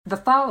The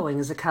following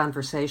is a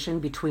conversation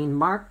between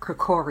Mark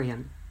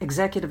Krikorian,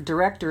 Executive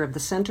Director of the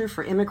Center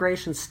for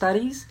Immigration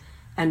Studies,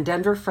 and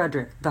Denver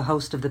Frederick, the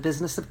host of The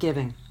Business of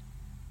Giving.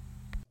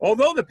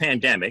 Although the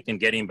pandemic and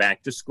getting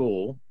back to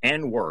school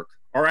and work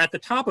are at the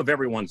top of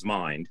everyone's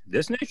mind,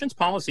 this nation's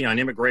policy on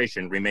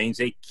immigration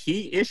remains a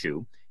key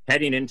issue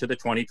heading into the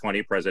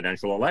 2020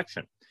 presidential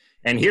election.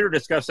 And here to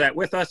discuss that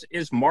with us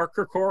is Mark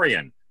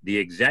Krikorian, the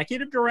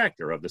Executive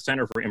Director of the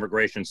Center for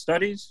Immigration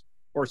Studies,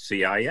 or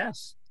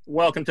CIS.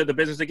 Welcome to The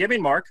Business of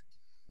Giving, Mark.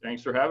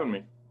 Thanks for having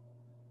me.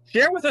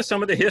 Share with us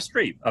some of the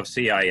history of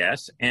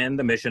CIS and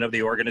the mission of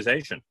the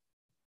organization.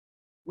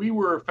 We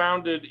were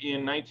founded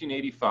in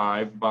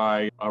 1985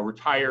 by a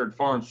retired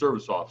Foreign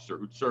Service officer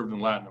who'd served in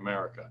Latin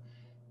America.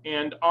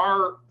 And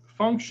our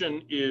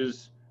function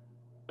is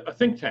a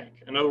think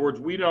tank. In other words,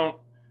 we don't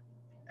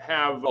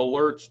have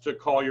alerts to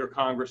call your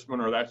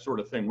congressman or that sort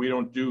of thing. We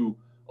don't do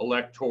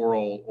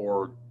electoral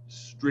or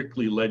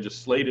strictly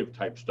legislative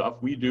type stuff.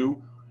 We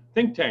do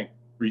think tank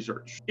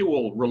research. It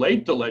will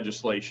relate to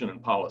legislation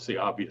and policy,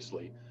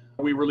 obviously.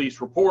 We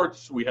release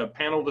reports, we have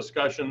panel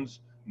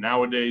discussions.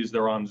 Nowadays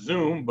they're on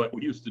Zoom, but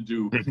we used to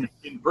do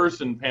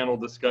in-person panel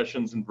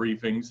discussions and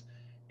briefings.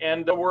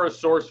 And we're a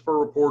source for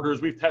reporters.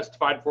 We've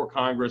testified for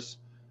Congress.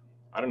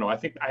 I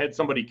think I had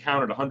somebody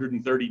count it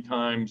 130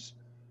 times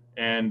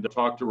and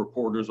talked to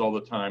reporters all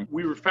the time.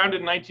 We were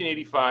founded in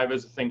 1985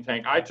 as a think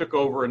tank. I took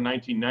over in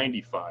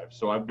 1995,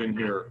 so I've been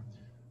here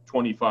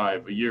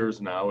 25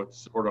 years now.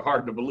 It's sort of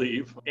hard to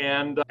believe.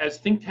 And as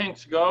think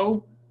tanks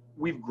go,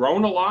 we've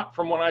grown a lot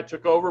from when I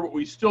took over, but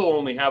we still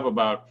only have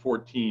about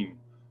 14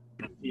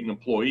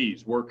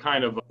 employees. We're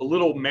kind of a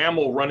little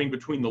mammal running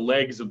between the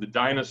legs of the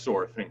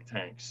dinosaur think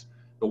tanks,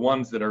 the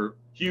ones that are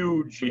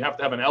huge. You have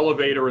to have an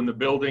elevator in the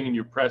building, and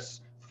you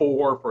press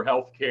 4 for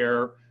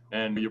healthcare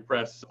and you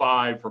press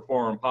 5 for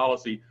foreign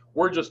policy.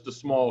 We're just a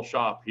small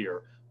shop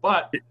here,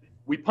 but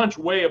we punch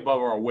way above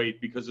our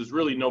weight because there's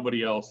really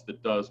nobody else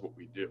that does what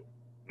we do.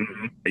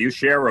 Mm-hmm. You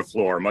share a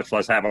floor, much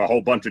less have a whole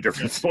bunch of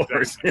different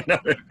floors.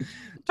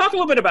 Talk a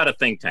little bit about a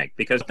think tank,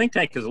 because think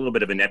tank is a little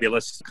bit of a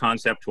nebulous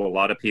concept to a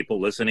lot of people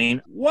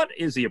listening. What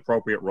is the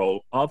appropriate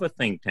role of a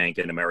think tank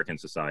in American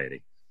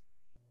society?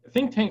 A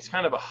think tank's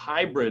kind of a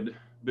hybrid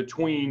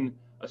between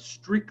a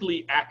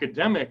strictly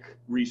academic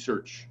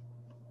research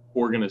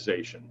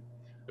organization,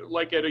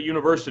 like at a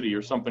university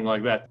or something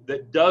like that,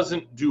 that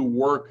doesn't do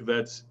work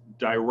that's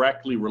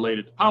directly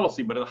related to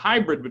policy, but a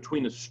hybrid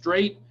between a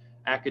straight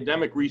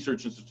academic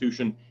research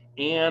institution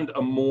and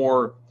a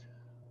more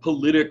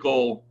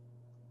political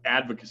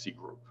advocacy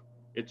group.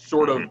 It's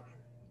sort of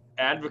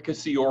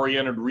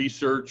advocacy-oriented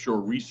research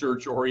or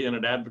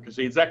research-oriented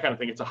advocacy. It's that kind of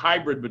thing. It's a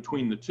hybrid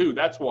between the two.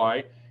 That's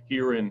why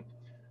here in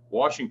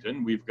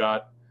Washington, we've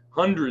got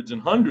hundreds and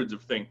hundreds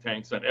of think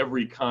tanks on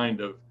every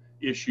kind of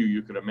issue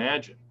you could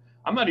imagine.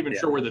 I'm not even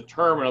sure where the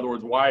term, in other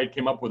words, why it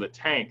came up with a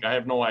tank. I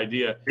have no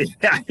idea.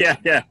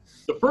 Yeah.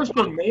 The first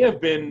one may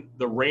have been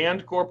the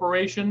RAND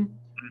Corporation,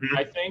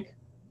 I think,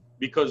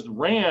 because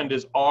RAND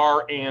is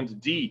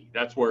R&D.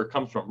 That's where it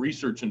comes from,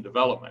 research and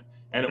development.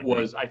 And it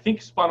was, I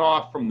think, spun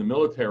off from the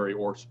military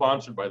or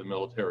sponsored by the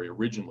military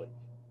originally.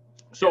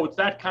 So it's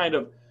that kind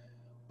of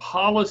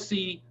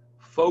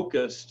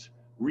policy-focused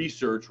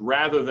research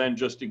rather than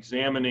just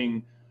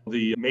examining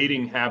the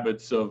mating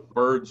habits of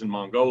birds in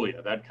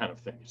Mongolia, that kind of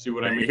thing. You see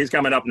what I mean? He's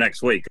coming up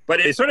next week. But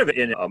it's sort of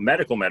in a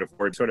medical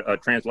metaphor, it's sort of a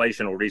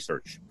translational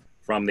research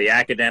from the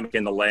academic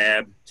in the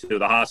lab to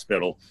the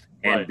hospital,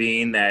 and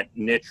being that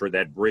niche or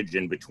that bridge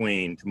in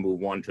between to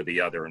move one to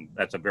the other. And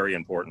that's a very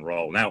important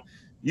role. Now,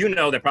 you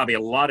know that probably a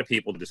lot of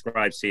people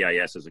describe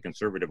CIS as a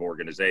conservative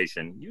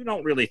organization. You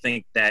don't really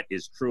think that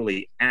is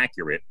truly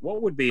accurate.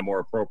 What would be a more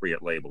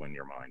appropriate label in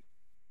your mind?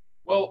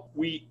 Well,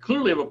 we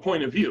clearly have a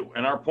point of view,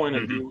 and our point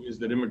of view is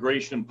that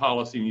immigration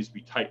policy needs to be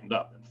tightened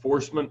up.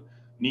 Enforcement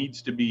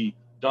needs to be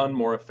done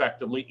more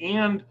effectively,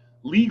 and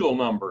legal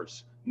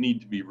numbers need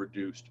to be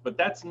reduced. But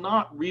that's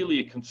not really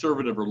a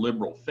conservative or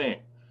liberal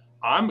thing.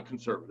 I'm a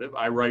conservative.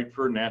 I write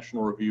for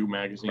National Review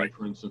magazine,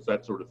 for instance,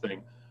 that sort of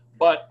thing.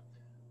 But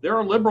there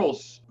are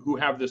liberals who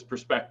have this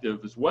perspective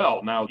as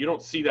well. Now, you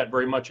don't see that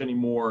very much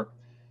anymore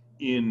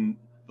in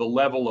the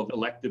level of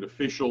elected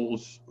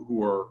officials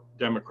who are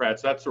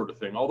Democrats, that sort of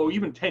thing. Although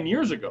even 10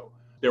 years ago,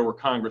 there were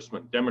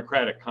congressmen,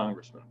 Democratic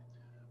congressmen,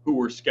 who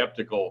were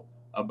skeptical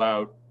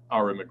about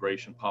our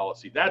immigration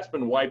policy. That's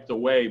been wiped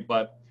away,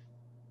 but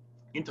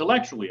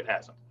intellectually it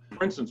hasn't.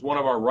 For instance, one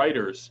of our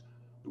writers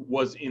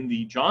was in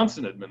the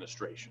Johnson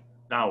administration.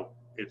 Now,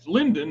 it's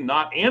Lyndon,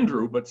 not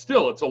Andrew, but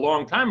still, it's a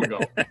long time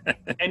ago.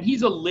 And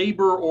he's a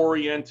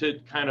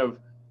labor-oriented kind of,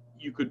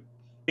 you could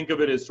think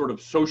of it as sort of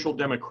social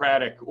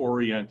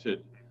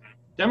democratic-oriented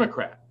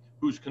Democrat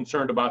who's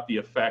concerned about the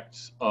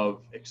effects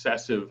of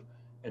excessive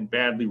and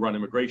badly run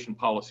immigration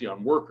policy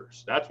on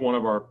workers. That's one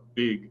of our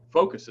big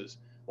focuses.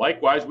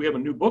 Likewise, we have a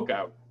new book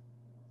out,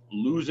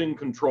 Losing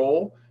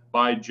Control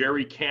by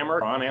Jerry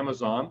Kammer on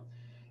Amazon.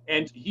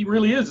 And he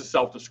really is a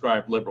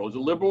self-described liberal. He's a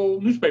liberal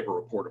newspaper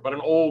reporter, but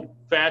an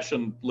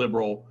old-fashioned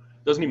liberal,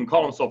 doesn't even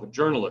call himself a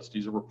journalist.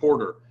 He's a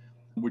reporter.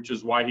 which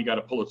is why he got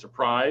a Pulitzer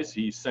Prize.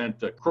 He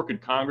sent a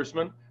crooked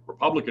congressman,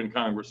 Republican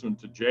congressman,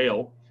 to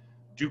jail.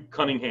 Duke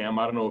Cunningham,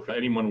 I don't know if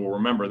anyone will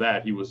remember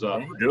that. He was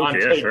on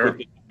tape with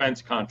the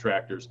defense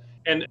contractors.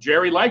 And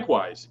Jerry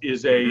likewise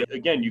is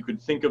again, you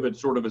could think of it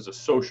sort of as a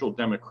social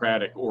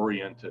democratic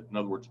oriented, in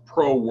other words,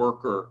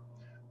 pro-worker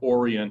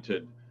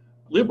oriented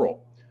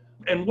liberal.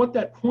 And what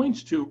that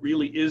points to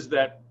really is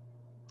that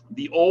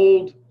the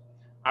old,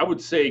 I would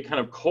say, kind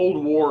of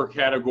Cold War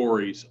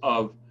categories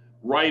of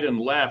right and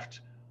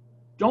left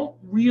don't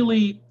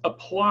really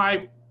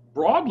apply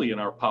broadly in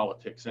our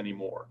politics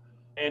anymore.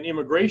 And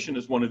immigration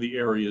is one of the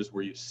areas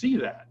where you see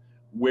that,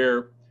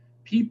 where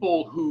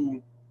people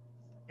who,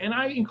 and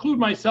I include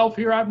myself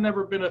here, I've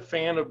never been a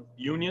fan of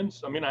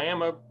unions. I mean, I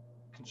am a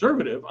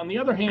conservative. On the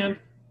other hand,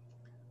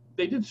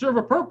 they did serve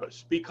a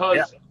purpose,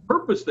 because the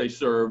purpose they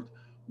served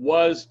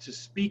was to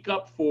speak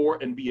up for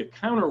and be a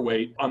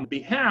counterweight on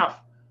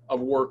behalf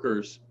of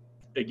workers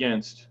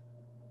against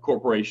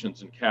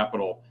corporations and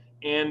capital.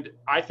 And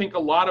I think a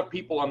lot of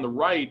people on the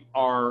right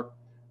are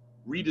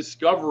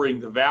rediscovering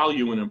the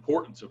value and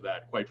importance of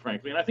that, quite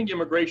frankly. And I think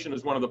immigration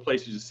is one of the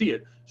places to see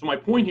it. So my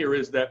point here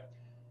is that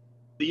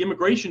the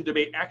immigration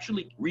debate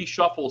actually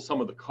reshuffles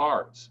some of the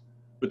cards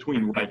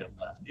between right and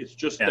left. It's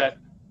just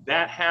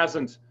that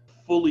hasn't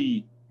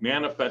fully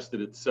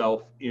manifested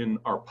itself in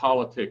our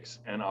politics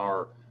and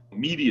our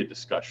media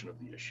discussion of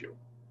the issue.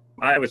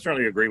 I would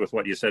certainly agree with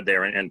what you said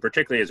there, and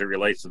particularly as it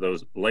relates to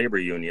those labor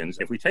unions.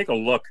 If we take a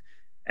look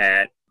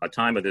at a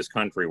time of this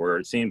country where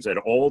it seems that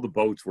all the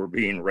boats were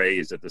being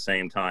raised at the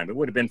same time, it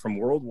would have been from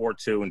World War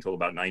II until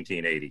about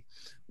 1980,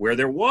 where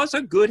there was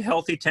a good,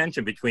 healthy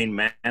tension between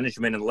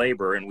management and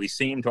labor, and we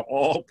seem to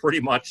all pretty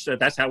much,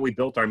 that's how we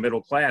built our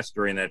middle class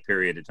during that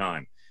period of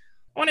time.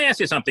 I want to ask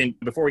you something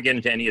before we get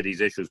into any of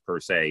these issues per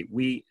se.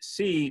 We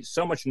see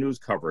so much news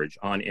coverage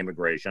on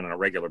immigration on a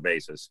regular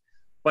basis,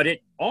 but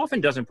it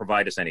often doesn't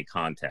provide us any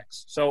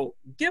context. So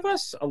give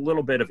us a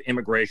little bit of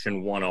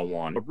Immigration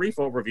 101, a brief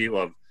overview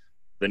of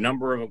the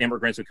number of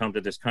immigrants who come to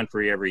this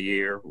country every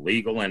year,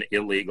 legal and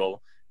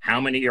illegal,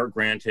 how many are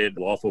granted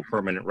lawful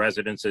permanent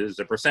residences,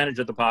 the percentage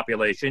of the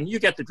population. You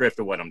get the drift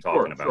of what I'm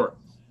talking about. Sure.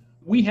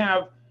 We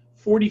have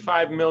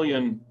 45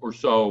 million or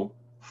so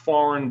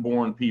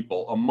foreign-born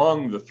people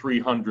among the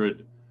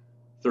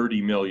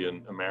 330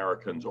 million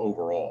Americans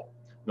overall.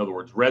 In other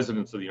words,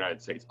 residents of the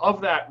United States. Of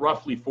that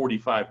roughly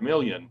 45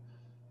 million,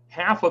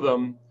 half of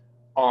them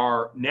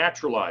are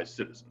naturalized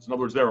citizens. In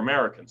other words, they're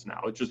Americans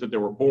now. It's just that they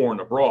were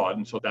born abroad.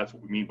 And so that's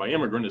what we mean by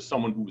immigrant, is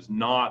someone who was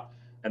not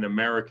an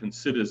American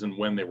citizen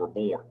when they were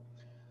born.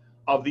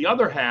 Of the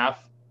other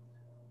half,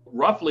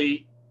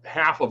 roughly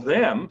half of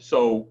them,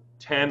 so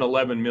 10,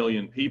 11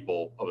 million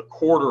people, of a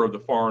quarter of the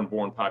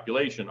foreign-born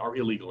population, are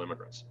illegal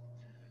immigrants.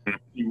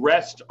 The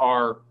rest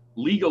are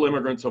legal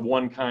immigrants of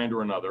one kind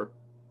or another.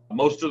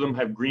 Most of them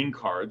have green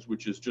cards,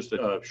 which is just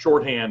a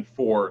shorthand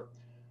for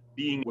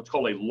being what's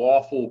called a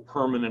lawful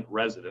permanent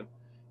resident.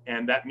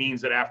 And that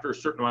means that after a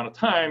certain amount of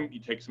time,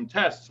 you take some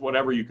tests,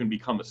 whatever, you can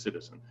become a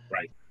citizen.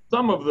 Right.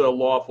 Some of the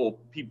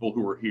lawful people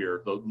who are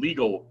here, the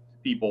legal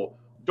people,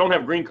 don't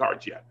have green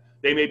cards yet.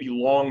 They may be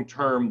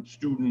long-term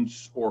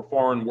students or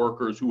foreign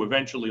workers who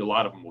eventually, a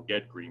lot of them will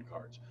get green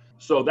cards.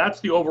 So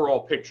that's the overall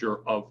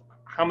picture of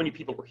how many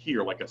people are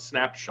here, like a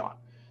snapshot.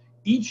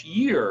 Each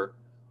year,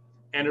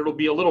 and it'll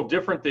be a little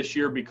different this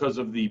year because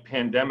of the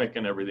pandemic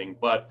and everything,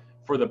 but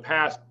for the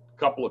past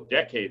couple of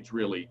decades,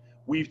 really,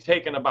 we've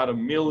taken about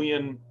 1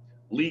 million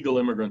legal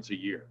immigrants a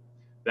year.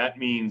 That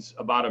means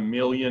about 1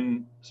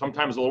 million,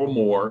 sometimes a little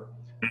more,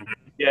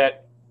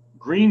 get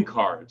green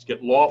cards,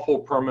 get lawful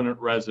permanent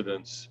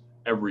residence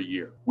every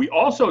year. We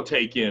also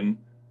take in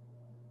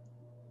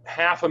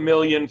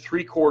 500,000,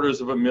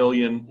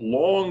 750,000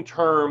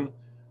 long-term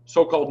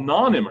so-called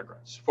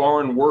non-immigrants,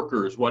 foreign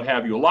workers, what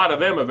have you. A lot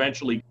of them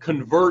eventually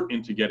convert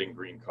into getting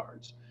green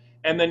cards.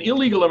 And then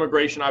illegal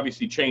immigration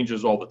obviously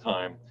changes all the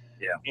time.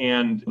 Yeah.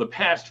 And the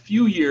past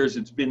few years,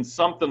 it's been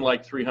something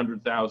like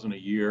 300,000 a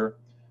year.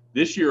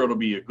 This year, it'll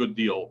be a good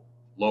deal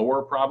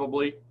lower,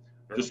 probably,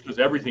 just because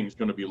everything's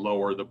going to be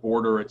lower. The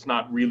border, it's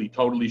not really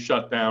totally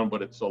shut down,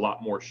 but it's a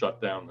lot more shut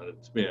down than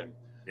it's been.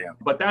 Yeah.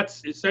 But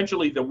that's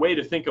essentially the way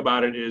to think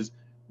about it is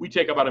we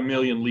take about 1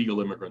 million legal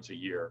immigrants a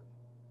year,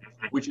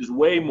 which is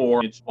way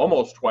more. It's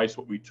almost twice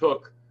what we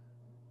took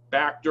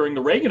back during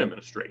the Reagan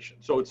administration.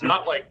 So it's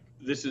not like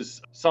this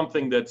is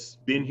something that's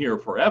been here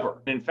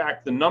forever. In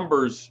fact, the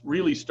numbers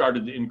really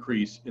started to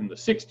increase in the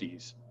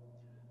 60s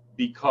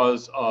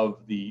because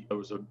there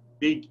was a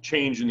big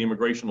change in the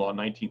immigration law in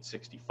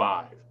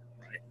 1965.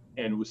 Right.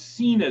 And it was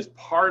seen as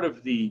part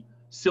of the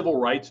civil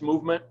rights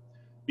movement,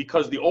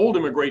 because the old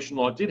immigration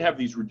law did have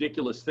these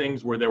ridiculous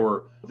things where there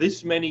were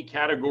this many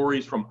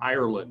categories from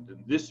Ireland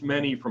and this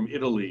many from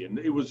Italy. And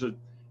it was a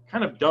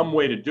kind of dumb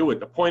way to do it.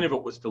 The point of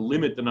it was to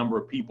limit the number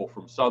of people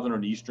from Southern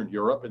and Eastern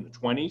Europe in the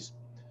 20s.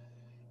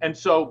 And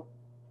so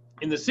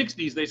in the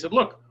 60s, they said,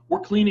 look,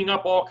 we're cleaning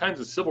up all kinds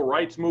of civil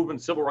rights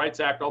movement, Civil Rights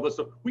Act, all this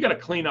stuff. We got to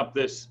clean up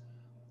this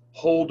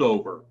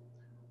holdover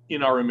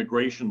in our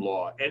immigration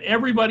law. And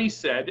everybody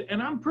said,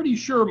 and I'm pretty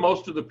sure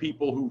most of the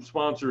people who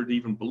sponsored it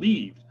even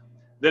believed,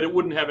 that it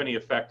wouldn't have any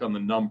effect on the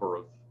number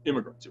of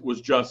immigrants. It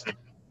was just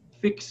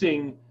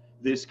fixing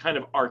this kind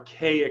of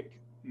archaic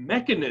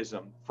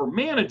mechanism for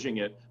managing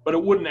it, but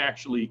it wouldn't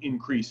actually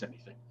increase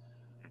anything.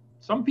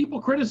 Some people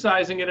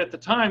criticizing it at the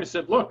time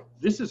said, look,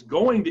 this is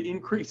going to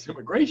increase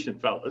immigration,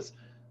 fellas.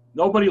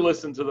 Nobody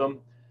listened to them.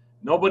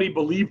 Nobody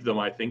believed them,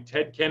 I think.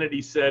 Ted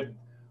Kennedy said,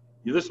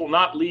 this will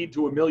not lead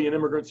to 1 million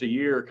immigrants a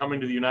year coming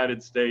to the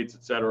United States,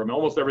 et cetera. I mean,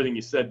 almost everything he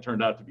said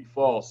turned out to be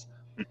false.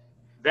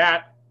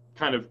 That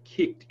kind of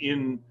kicked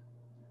in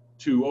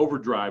to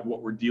overdrive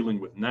what we're dealing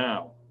with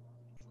now.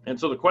 And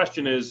so the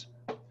question is,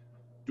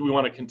 do we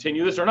want to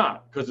continue this or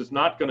not? Because it's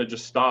not going to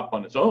just stop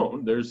on its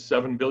own. There's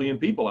 7 billion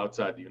people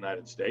outside the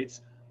United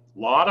States. A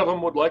lot of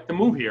them would like to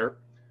move here.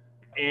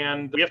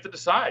 And we have to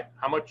decide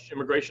how much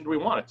immigration do we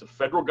want. It's a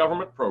federal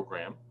government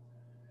program.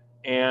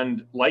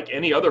 And like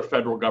any other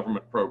federal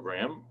government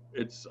program,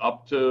 it's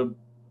up to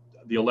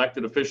the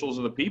elected officials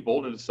of the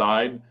people to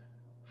decide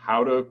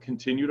how to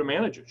continue to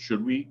manage it.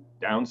 Should we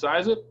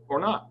downsize it or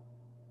not?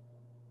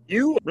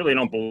 You really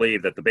don't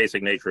believe that the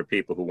basic nature of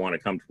people who want to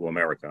come to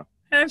America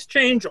has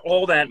changed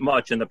all that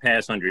much in the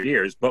past 100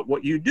 years. But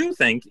what you do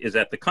think is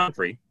that the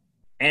country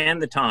and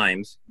the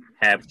times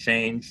have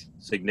changed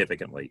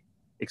significantly.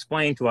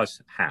 Explain to us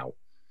how.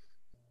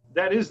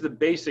 That is the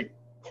basic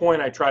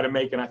point I try to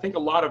make. And I think a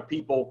lot of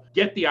people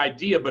get the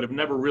idea, but have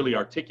never really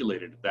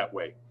articulated it that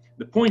way.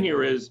 The point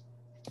here is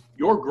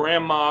your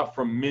grandma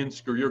from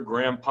Minsk or your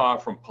grandpa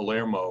from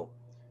Palermo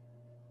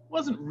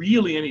wasn't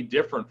really any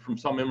different from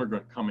some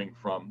immigrant coming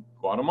from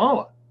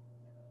Guatemala.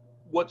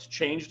 What's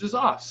changed is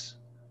us.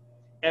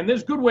 And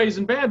there's good ways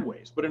and bad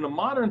ways. But in a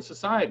modern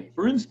society,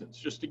 for instance,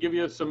 just to give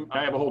you some,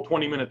 I have a whole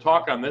 20-minute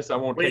talk on this. I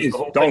won't take the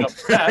whole thing up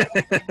to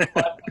that.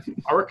 But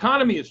our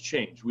economy has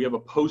changed. We have a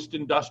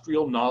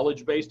post-industrial,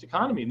 knowledge-based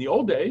economy. In the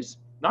old days,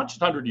 not just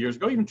 100 years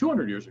ago, even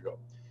 200 years ago,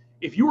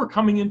 if you were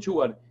coming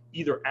into an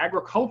either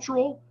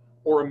agricultural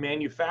or a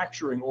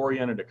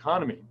manufacturing-oriented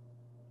economy,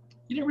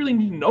 you didn't really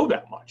need to know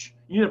that much.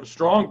 You need to have a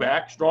strong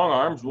back, strong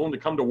arms, willing to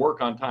come to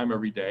work on time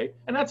every day,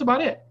 and that's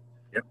about it.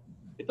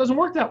 It doesn't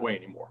work that way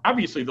anymore.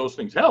 Obviously, those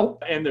things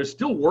help, and there's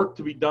still work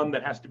to be done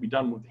that has to be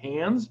done with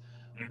hands.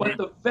 But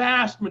the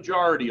vast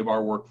majority of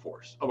our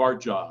workforce, of our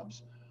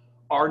jobs,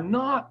 are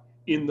not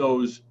in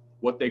those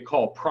what they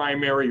call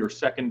primary or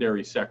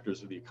secondary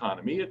sectors of the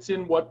economy. It's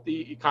in what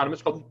the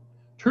economists call the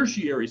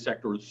tertiary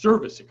sector, or the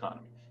service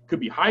economy. Could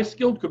be high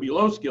skilled, could be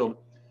low skilled,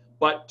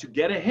 but to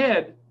get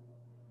ahead,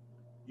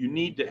 you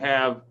need to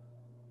have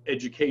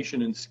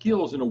education and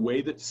skills in a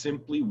way that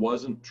simply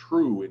wasn't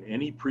true in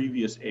any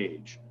previous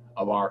age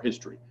of our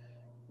history.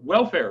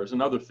 Welfare is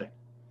another thing.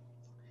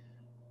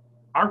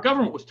 Our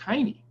government was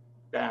tiny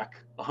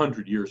back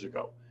 100 years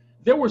ago.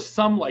 There was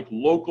some like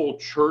local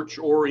church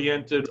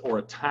oriented, or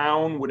a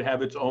town would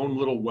have its own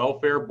little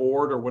welfare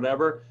board or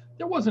whatever.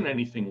 There wasn't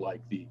anything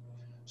like the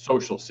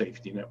social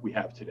safety net we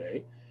have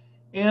today.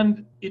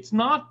 And it's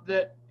not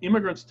that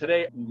immigrants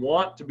today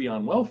want to be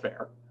on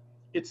welfare.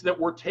 It's that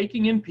we're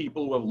taking in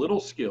people who have little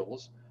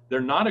skills. They're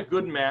not a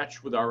good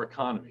match with our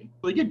economy.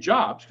 They get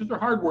jobs because they're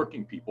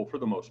hardworking people for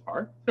the most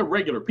part. They're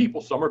regular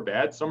people. Some are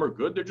bad, some are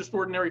good. They're just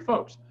ordinary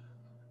folks.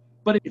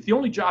 But if the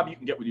only job you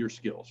can get with your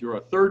skills, you're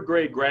a third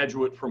grade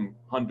graduate from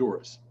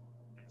Honduras,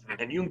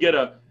 and you can get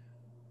a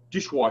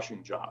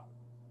dishwashing job,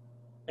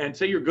 and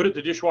say you're good at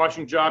the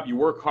dishwashing job, you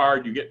work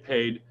hard, you get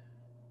paid,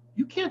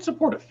 you can't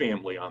support a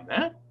family on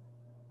that.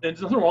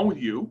 There's nothing wrong with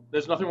you.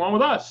 There's nothing wrong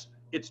with us.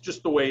 It's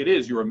just the way it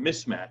is. You're a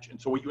mismatch. And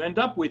so what you end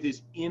up with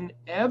is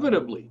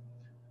inevitably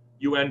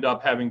you end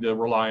up having to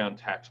rely on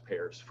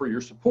taxpayers for your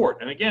support.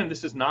 And again,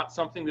 this is not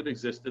something that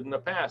existed in the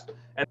past.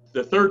 And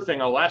the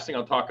last thing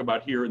I'll talk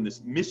about here in this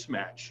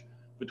mismatch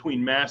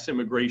between mass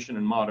immigration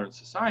and modern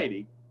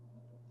society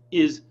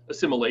is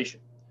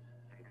assimilation.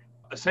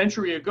 A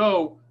century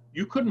ago,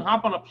 you couldn't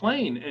hop on a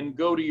plane and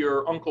go to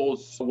your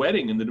uncle's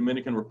wedding in the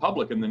Dominican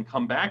Republic and then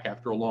come back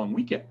after a long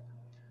weekend.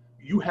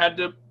 You had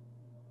to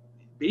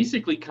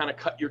basically kind of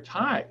cut your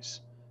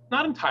ties.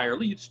 Not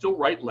entirely, you'd still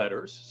write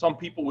letters. Some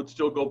people would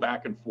still go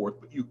back and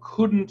forth, but you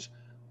couldn't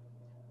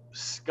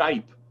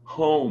Skype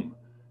home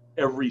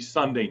every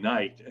Sunday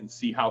night and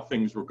see how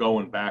things were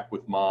going back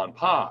with Ma and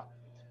Pa.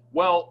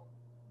 Well,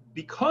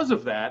 because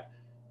of that,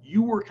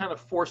 you were kind of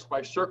forced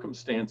by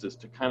circumstances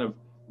to kind of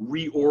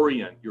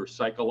reorient your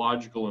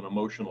psychological and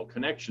emotional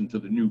connection to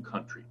the new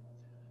country.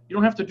 You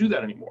don't have to do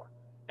that anymore.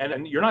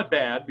 And you're not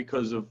bad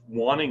because of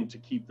wanting to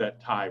keep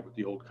that tie with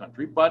the old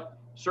country, but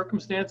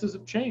circumstances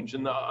have changed.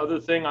 And the other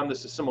thing on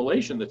this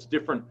assimilation that's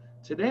different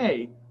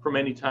today from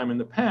any time in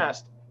the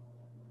past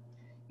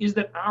is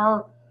that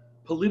our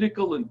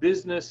political and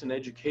business and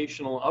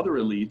educational and other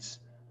elites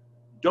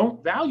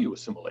don't value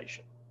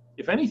assimilation.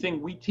 If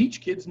anything, we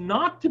teach kids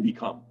not to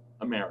become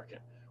American.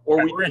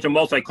 Or we're into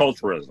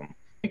multiculturalism.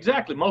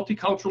 Exactly,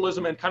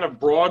 multiculturalism, and kind of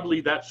broadly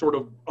that sort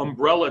of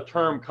umbrella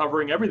term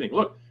covering everything.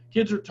 Look,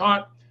 kids are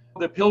taught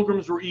the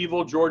Pilgrims were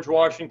evil, George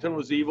Washington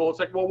was evil. It's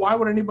like, well, why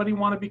would anybody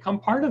want to become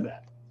part of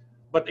that?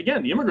 But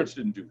again, the immigrants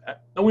didn't do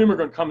that. No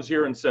immigrant comes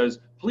here and says,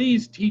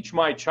 please teach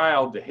my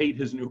child to hate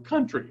his new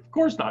country. Of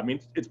course not. I mean,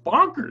 it's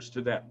bonkers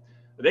to them.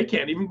 They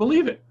can't even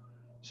believe it.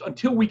 So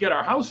until we get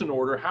our house in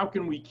order, how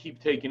can we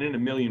keep taking in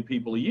 1 million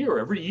people a year,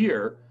 every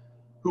year,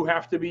 who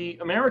have to be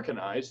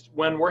Americanized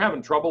when we're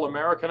having trouble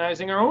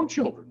Americanizing our own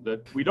children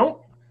that we don't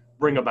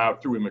bring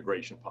about through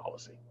immigration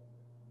policy?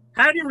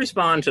 How do you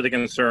respond to the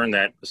concern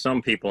that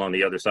some people on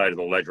the other side of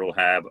the ledger will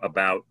have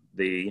about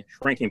the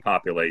shrinking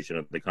population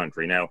of the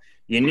country? Now,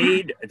 you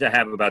need to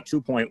have about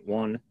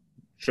 2.1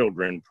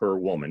 children per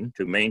woman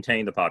to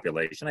maintain the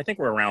population. I think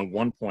we're around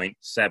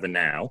 1.7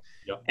 now.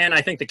 Yep. And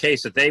I think the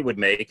case that they would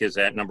make is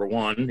that, number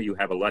one, you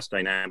have a less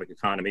dynamic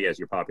economy as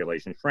your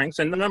population shrinks.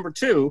 And the number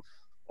two,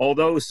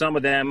 although some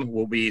of them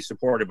will be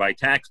supported by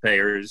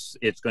taxpayers,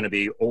 it's going to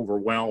be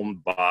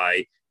overwhelmed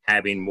by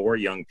having more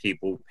young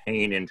people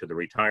paying into the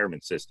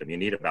retirement system. You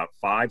need about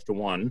 5 to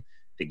 1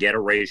 to get a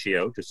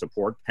ratio to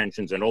support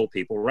pensions and old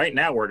people. Right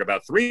now, we're at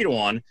about 3 to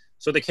 1.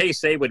 So the case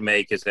they would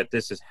make is that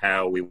this is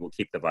how we will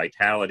keep the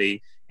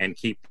vitality and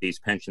keep these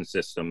pension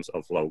systems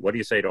afloat. What do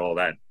you say to all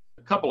that?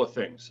 A couple of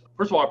things.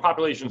 First of all, our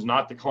population is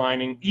not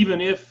declining.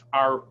 Even if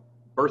our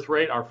birth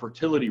rate, our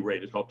fertility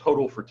rate, is called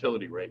total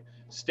fertility rate,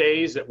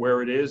 stays at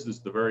where it is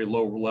the very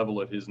low level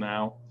it is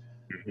now,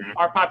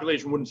 our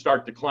population wouldn't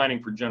start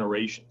declining for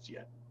generations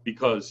yet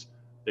because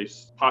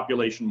there's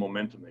population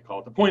momentum, they call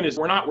it. The point is,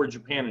 we're not where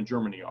Japan and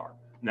Germany are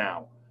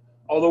now,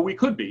 although we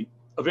could be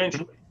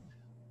eventually.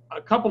 A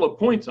couple of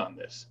points on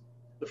this.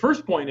 The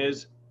first point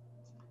is,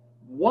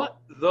 what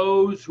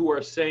those who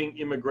are saying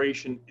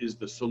immigration is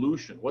the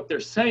solution, what they're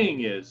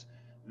saying is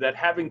that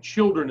having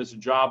children is a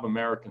job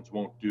Americans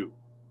won't do.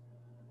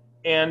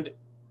 And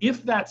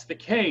if that's the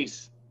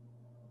case,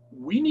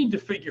 we need to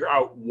figure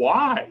out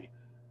why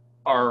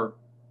our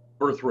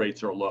birth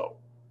rates are low,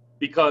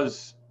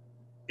 because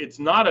it's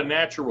not a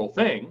natural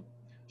thing.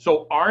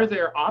 So are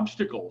there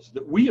obstacles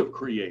that we have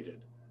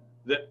created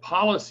that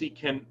policy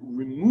can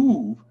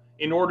remove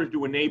in order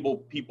to enable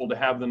people to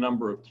have the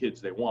number of kids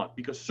they want?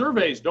 Because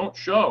surveys don't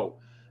show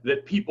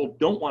that people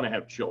don't want to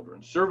have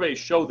children. Surveys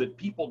show that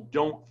people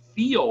don't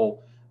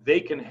feel they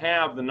can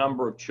have the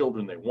number of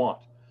children they want.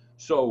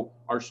 So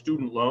are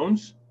student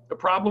loans a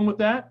problem with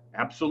that?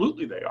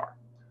 Absolutely they are.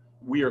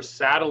 We are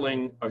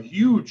saddling a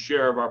huge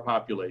share of our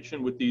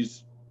population with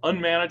these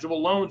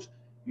unmanageable loans.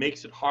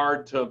 Makes it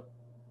hard to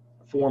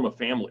form a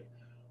family.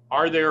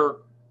 Are there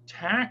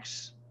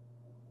tax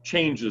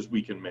changes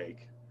we can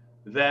make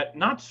that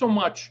not so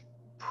much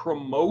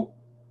promote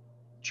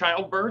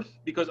childbirth,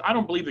 because I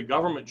don't believe the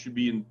government should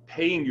be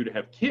paying you to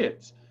have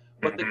kids,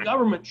 but the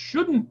government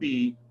shouldn't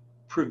be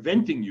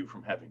preventing you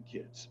from having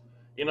kids.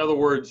 In other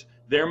words,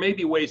 there may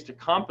be ways to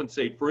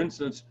compensate. For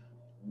instance,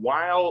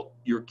 while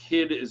your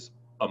kid is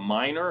a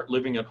minor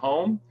living at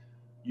home,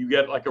 you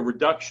get like a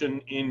reduction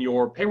in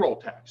your payroll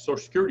tax,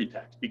 Social Security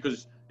tax,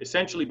 because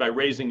essentially by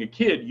raising a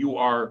kid, you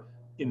are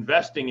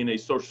investing in a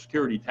Social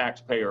Security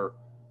taxpayer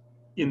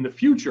in the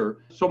future.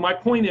 So my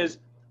point is,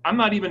 I'm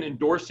not even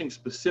endorsing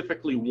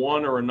specifically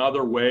one or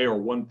another way or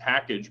one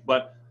package,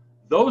 but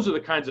those are the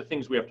kinds of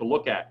things we have to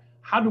look at.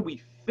 How do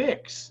we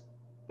fix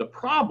the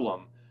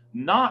problem,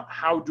 not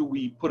how do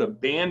we put a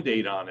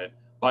Band-Aid on it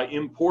by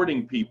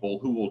importing people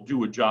who will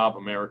do a job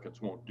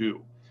Americans won't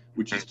do,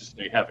 which is to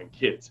say having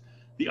kids.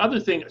 The other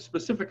thing,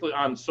 specifically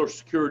on Social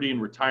Security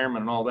and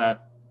retirement and all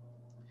that,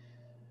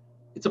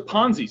 it's a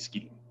Ponzi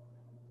scheme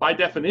by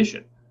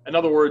definition. In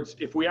other words,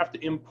 if we have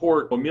to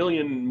import 1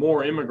 million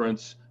more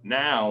immigrants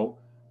now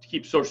to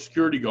keep Social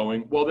Security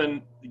going, well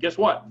then guess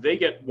what? They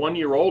get 1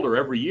 year older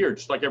every year,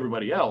 just like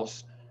everybody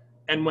else.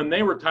 And when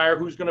they retire,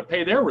 who's going to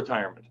pay their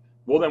retirement?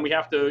 Well, then we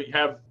have to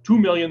have 2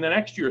 million the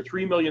next year,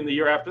 3 million the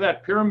year after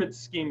that. Pyramid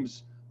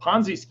schemes,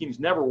 Ponzi schemes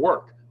never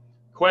work.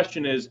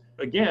 Question is,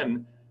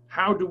 again,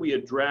 how do we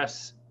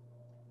address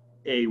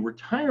a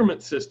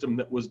retirement system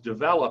that was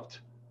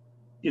developed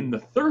in the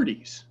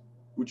 30s,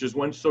 which is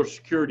when Social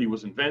Security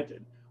was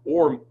invented,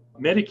 or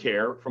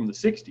Medicare from the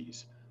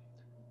 60s?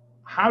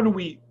 How do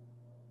we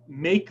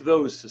make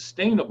those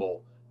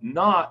sustainable?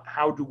 Not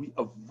how do we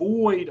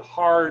avoid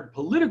hard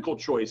political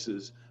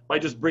choices by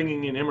just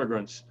bringing in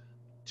immigrants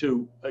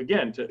to,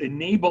 again, to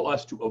enable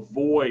us to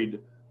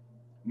avoid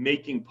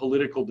making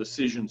political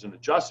decisions and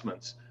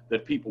adjustments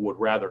that people would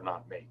rather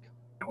not make.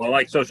 Well,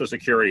 like Social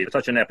Security,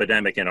 such an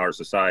epidemic in our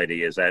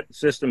society is that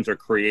systems are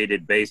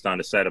created based on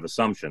a set of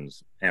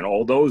assumptions. And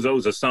although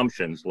those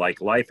assumptions,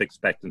 like life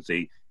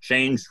expectancy,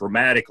 change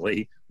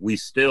dramatically, we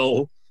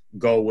still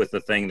go with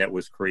the thing that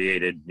was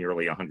created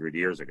nearly 100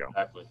 years ago.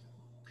 Exactly.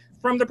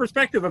 From the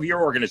perspective of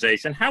your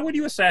organization, how would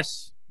you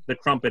assess the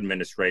Trump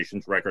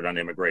administration's record on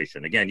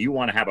immigration? Again, you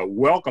want to have a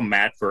welcome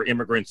mat for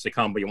immigrants to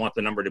come, but you want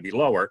the number to be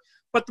lower.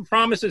 But the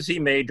promises he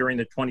made during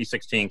the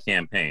 2016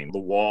 campaign, the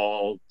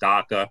wall,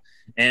 DACA,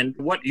 and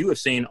what you have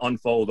seen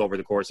unfold over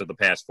the course of the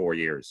past 4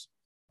 years.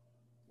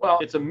 Well,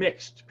 it's a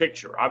mixed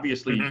picture.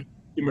 Obviously,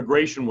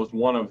 immigration was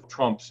one of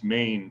Trump's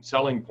main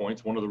selling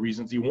points. One of the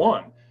reasons he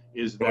won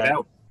is that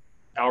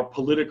our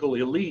political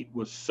elite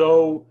was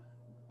so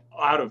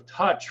out of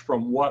touch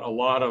from what a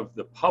lot of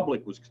the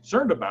public was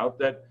concerned about,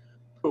 that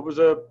it was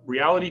a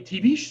reality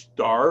TV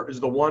star is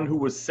the one who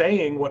was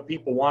saying what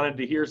people wanted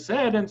to hear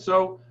said, and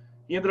so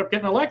he ended up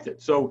getting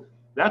elected. So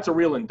that's a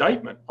real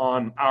indictment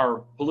on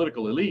our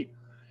political elite.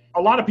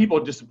 A lot of people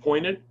are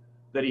disappointed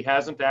that he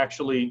hasn't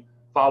actually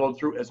followed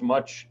through as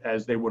much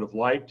as they would have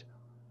liked.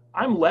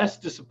 I'm less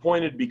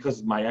disappointed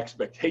because my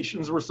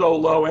expectations were so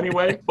low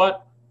anyway,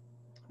 but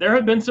there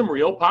have been some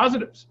real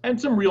positives and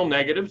some real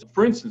negatives.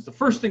 For instance, the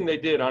first thing they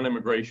did on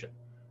immigration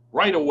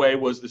right away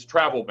was this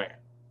travel ban.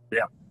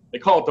 Yeah. They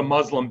call it the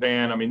Muslim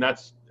ban. I mean,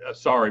 that's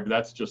sorry, but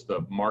that's just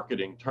a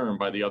marketing term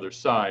by the other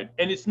side.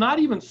 And it's not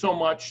even so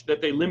much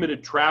that they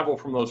limited travel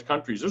from those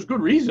countries. There's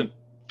good reason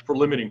for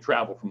limiting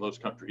travel from those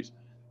countries.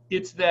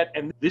 It's that,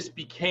 and this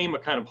became a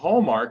kind of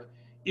hallmark,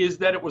 is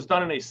that it was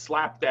done in a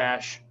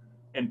slapdash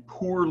and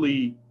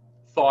poorly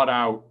thought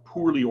out,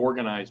 poorly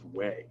organized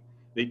way.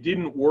 They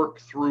didn't work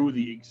through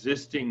the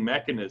existing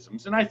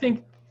mechanisms. And I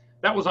think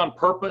that was on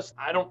purpose.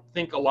 I don't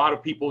think a lot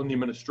of people in the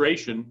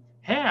administration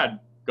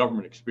had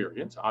government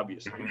experience,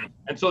 obviously.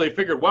 And so they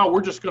figured, well,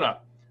 we're just going to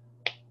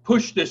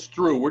push this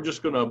through. We're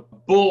just going to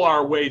bull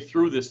our way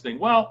through this thing.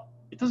 Well,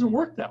 it doesn't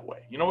work that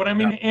way. You know what I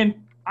mean? Yeah.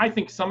 And I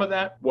think some of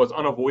that was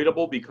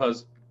unavoidable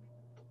because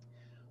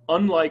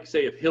unlike,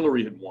 say, if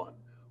Hillary had won,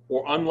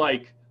 or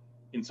unlike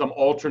in some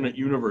alternate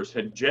universe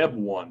had Jeb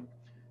won,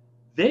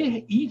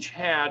 they each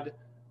had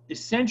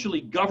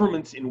essentially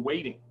governments in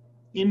waiting,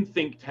 in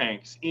think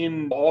tanks,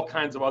 in all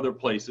kinds of other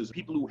places,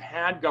 people who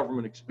had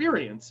government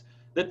experience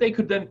that they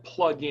could then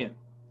plug in.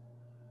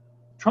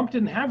 Trump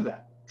didn't have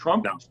that.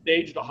 Trump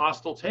staged a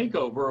hostile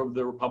takeover of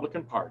the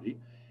Republican Party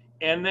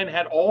and then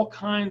had all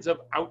kinds of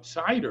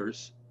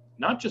outsiders,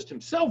 not just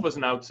himself as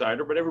an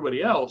outsider, but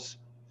everybody else.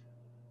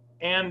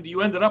 And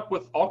you ended up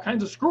with all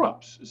kinds of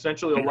screw-ups.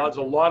 Essentially, a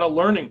lot of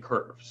learning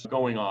curves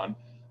going on.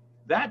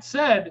 That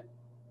said,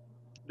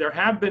 there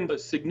have been a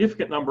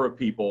significant number of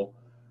people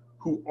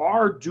who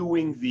are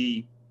doing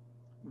the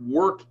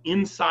work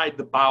inside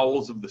the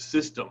bowels of the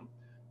system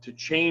to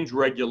change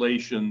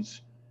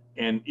regulations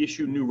and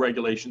issue new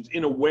regulations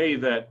in a way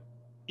that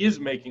is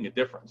making a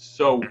difference.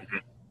 So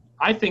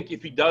I think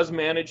if he does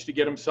manage to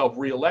get himself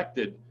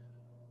reelected,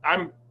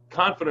 I'm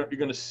confident you're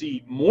going to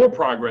see more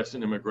progress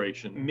in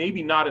immigration,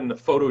 maybe not in the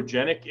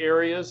photogenic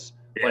areas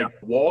like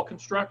wall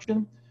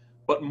construction,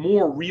 but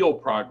more real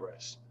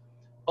progress.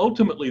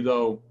 Ultimately,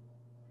 though,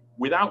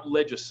 without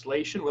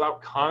legislation,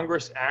 without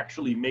Congress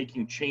actually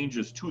making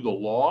changes to the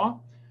law,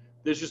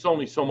 there's just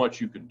only so much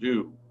you can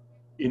do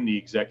in the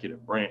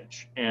executive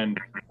branch. And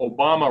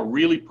Obama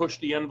really pushed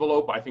the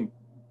envelope, I think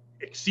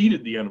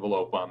exceeded the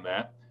envelope on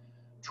that.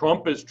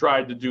 Trump has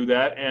tried to do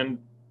that. And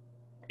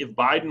if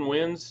Biden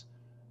wins,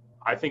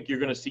 I think you're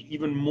going to see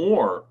even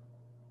more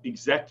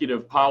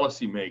executive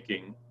policy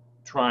making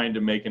trying to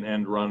make an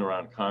end run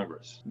around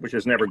Congress. Which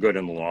is never good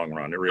in the long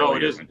run. It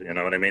really isn't. You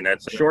know what I mean?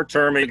 That's short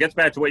term. It gets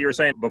back to what you were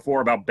saying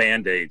before about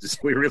Band-Aids.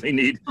 We really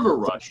need sugar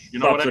rush. You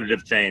know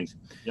substantive change.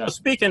 Yeah.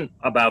 Speaking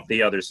about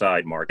the other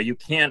side, Mark, you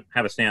can't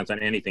have a stance on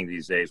anything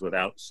these days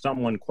without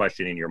someone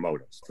questioning your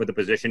motives for the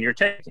position you're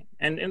taking.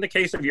 And in the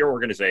case of your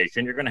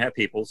organization, you're going to have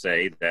people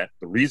say that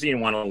the reason you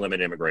want to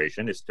limit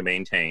immigration is to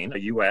maintain a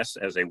U.S.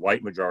 as a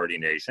white majority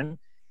nation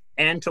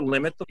and to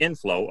limit the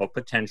inflow of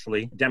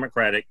potentially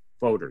Democratic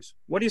voters.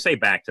 What do you say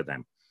back to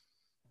them?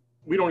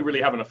 We don't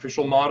really have an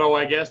official motto,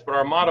 I guess, but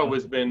our motto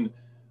has been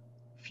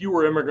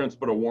fewer immigrants,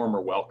 but a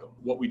warmer welcome.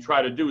 What we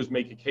try to do is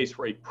make a case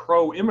for a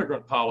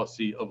pro-immigrant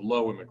policy of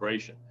low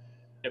immigration.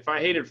 If I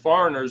hated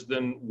foreigners,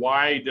 then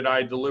why did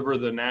I deliver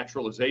the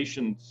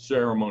naturalization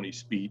ceremony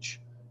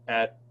speech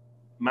at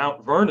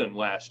Mount Vernon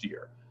last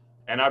year?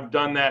 And I've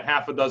done that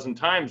half a dozen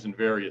times in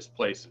various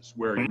places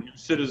where new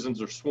citizens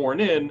are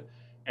sworn in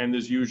and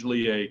there's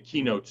usually a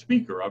keynote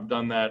speaker. I've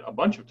done that a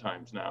bunch of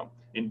times now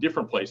in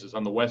different places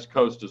on the West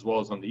Coast as well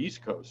as on the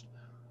East Coast.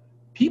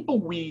 People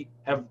we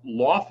have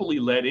lawfully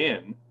let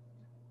in,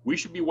 we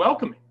should be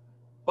welcoming.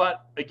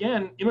 But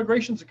again,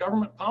 immigration is a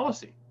government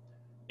policy.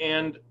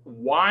 And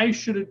why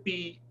should it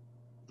be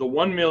the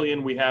 1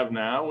 million we have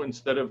now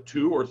instead of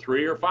 2 or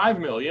 3 or 5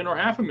 million or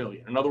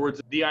 500,000? In other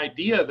words, the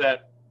idea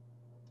that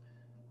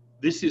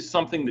this is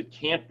something that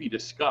can't be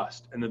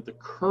discussed and that the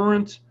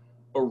current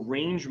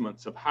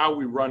arrangements of how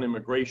we run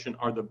immigration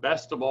are the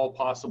best of all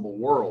possible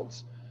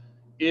worlds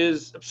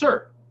is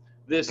absurd.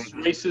 This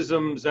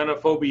racism,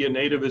 xenophobia,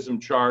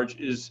 nativism charge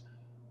is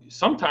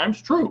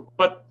sometimes true,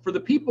 but for the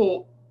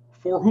people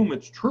for whom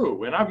it's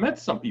true, and I've met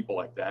some people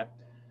like that,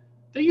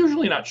 they're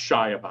usually not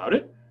shy about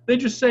it. They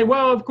just say,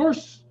 well, of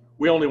course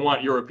we only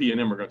want European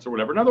immigrants or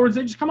whatever. In other words,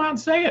 they just come out and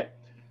say it.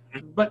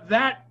 But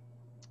that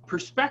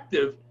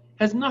perspective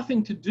has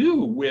nothing to do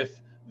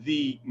with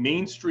the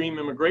mainstream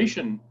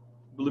immigration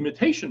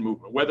limitation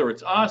movement, whether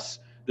it's us.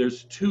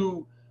 There's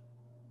two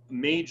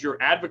major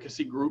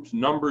advocacy groups.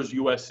 Numbers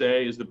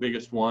USA is the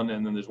biggest one,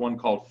 and then there's one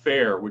called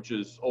FAIR, which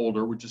is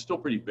older, which is still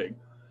pretty big.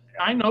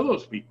 I know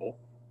those people.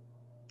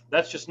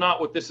 That's just not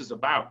what this is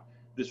about.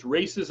 This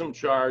racism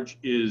charge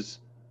is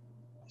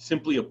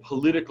simply a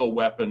political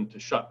weapon to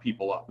shut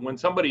people up. When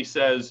somebody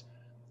says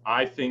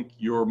I think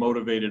you're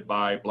motivated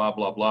by blah,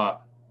 blah, blah.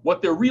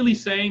 What they're really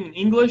saying in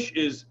English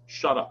is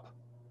shut up.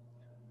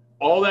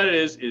 All that it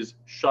is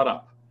shut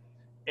up.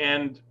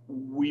 And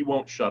we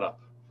won't shut up.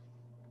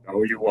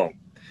 Oh, you won't.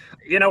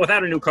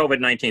 Without a new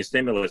COVID-19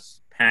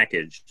 stimulus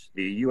package,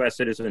 the U.S.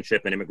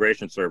 Citizenship and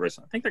Immigration Service,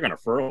 I think they're going to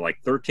furlough like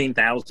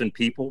 13,000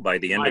 people by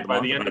the end of the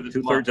month, about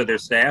two-thirds of their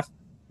staff.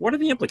 What are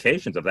the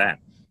implications of that?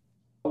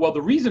 Well,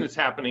 the reason it's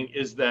happening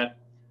is that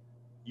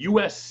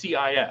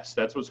USCIS,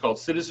 that's what's called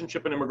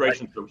Citizenship and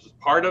Immigration Services,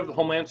 part of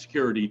Homeland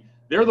Security,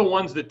 they're the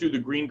ones that do the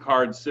green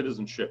card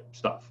citizenship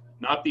stuff,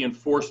 not the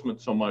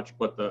enforcement so much,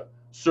 but the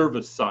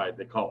service side,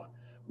 they call it.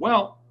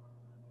 Well,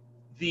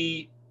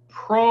 the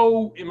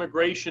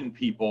pro-immigration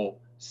people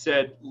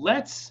said,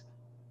 let's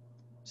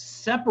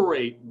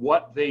separate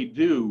what they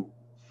do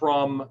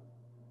from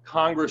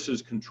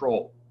Congress's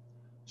control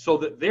so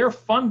that their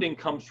funding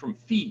comes from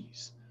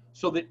fees,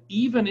 so that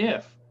even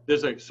if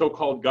there's a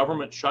so-called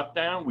government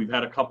shutdown, we've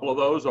had a couple of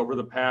those over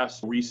the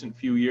past recent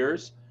few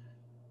years,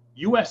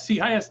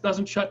 USCIS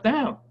doesn't shut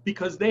down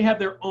because they have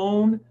their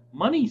own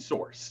money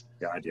source.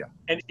 Gotcha.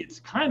 And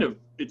it's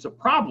a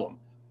problem.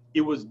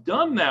 It was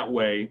done that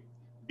way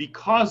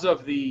because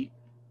of the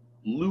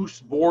loose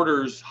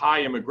borders,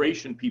 high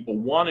immigration people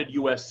wanted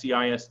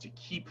USCIS to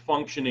keep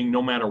functioning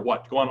no matter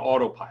what, go on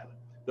autopilot.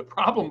 The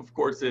problem, of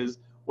course, is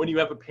when you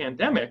have a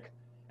pandemic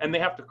and they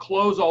have to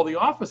close all the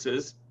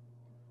offices,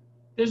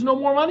 there's no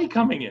more money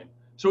coming in.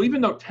 So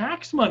even though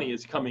tax money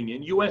is coming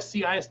in,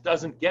 USCIS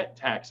doesn't get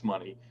tax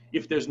money.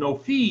 If there's no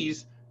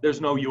fees, there's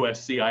no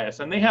USCIS.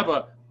 And they have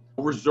a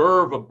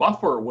reserve, a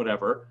buffer or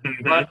whatever,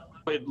 but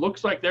it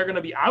looks like they're going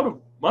to be out of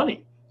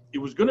money. It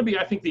was going to be,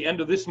 I think, the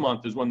end of this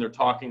month is when they're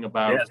talking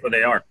about. Yes, but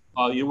they are.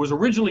 It was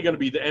originally going to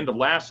be the end of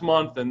last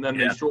month, and then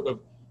they sort of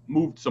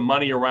moved some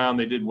money around.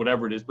 They did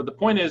whatever it is. But the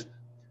point is,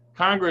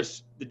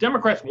 Congress, the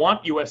Democrats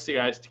want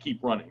USCIS to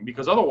keep running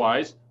because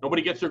otherwise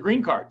nobody gets their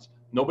green cards.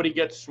 Nobody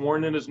gets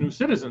sworn in as new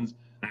citizens.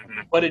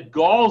 But it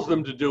galls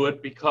them to do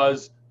it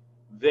because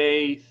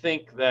they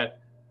think that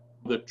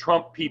the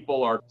Trump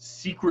people are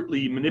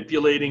secretly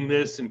manipulating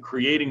this and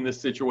creating this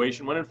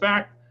situation, when in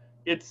fact,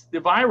 it's the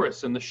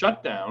virus and the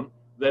shutdown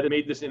that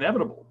made this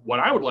inevitable. What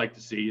I would like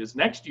to see is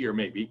next year,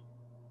 maybe,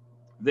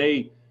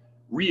 they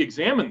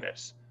re-examine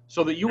this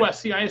so that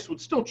USCIS would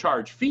still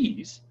charge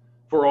fees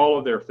for all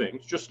of their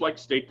things, just like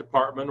State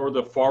Department or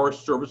the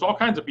Forest Service. All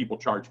kinds of people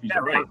charge fees. Yeah,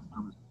 right.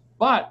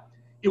 But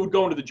it would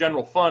go into the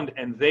general fund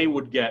and they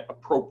would get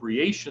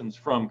appropriations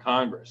from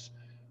Congress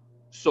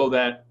so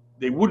that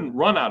they wouldn't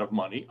run out of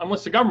money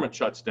unless the government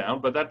shuts down,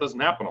 but that doesn't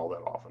happen all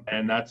that often.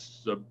 And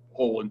that's a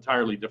whole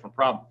entirely different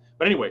problem.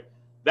 But anyway,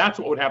 that's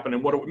what would happen.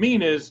 And what it would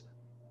mean is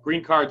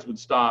green cards would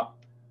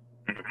stop,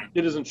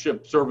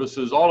 citizenship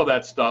services, all of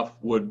that stuff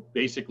would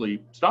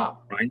basically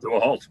stop. Right to a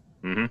halt.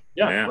 Mm-hmm.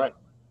 Yeah, right.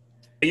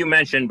 You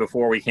mentioned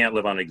before we can't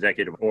live on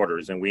executive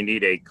orders and we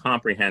need a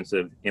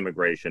comprehensive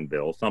immigration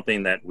bill,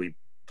 something that we've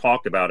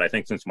talked about, I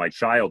think, since my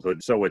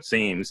childhood, so it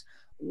seems.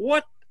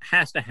 What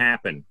has to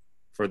happen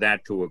for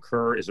that to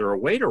occur? Is there a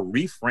way to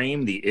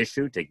reframe the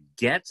issue to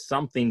get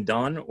something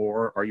done,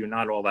 or are you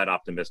not all that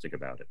optimistic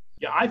about it?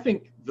 Yeah, I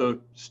think the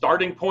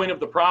starting point of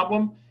the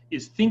problem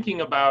is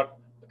thinking about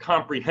a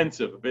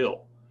comprehensive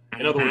bill.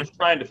 In other words,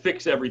 trying to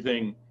fix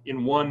everything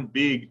in one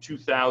big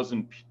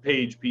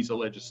 2,000-page piece of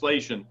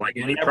legislation. Like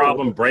any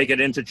problem, break it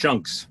into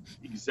chunks.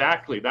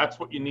 Exactly. That's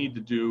what you need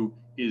to do,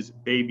 is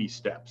baby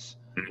steps.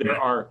 There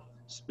are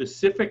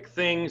specific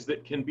things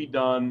that can be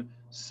done,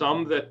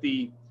 some that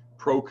the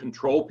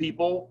pro-control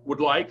people would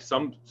like,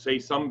 some say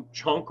some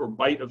chunk or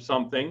bite of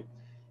something,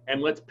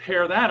 and let's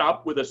pair that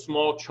up with a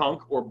small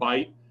chunk or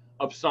bite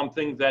of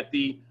something that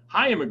the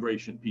high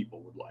immigration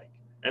people would like.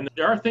 And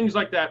there are things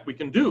like that we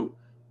can do.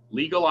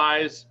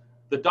 Legalize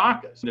the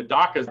DACAs. The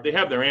DACAs, they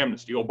have their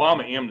amnesty.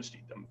 Obama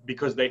amnestied them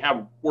because they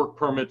have work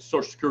permits,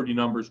 social security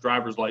numbers,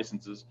 driver's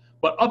licenses,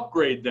 but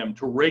upgrade them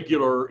to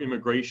regular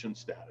immigration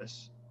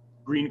status,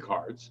 green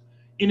cards,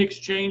 in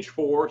exchange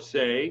for,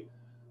 say,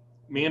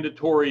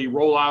 mandatory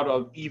rollout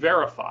of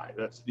E-Verify.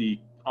 That's the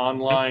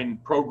online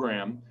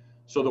program,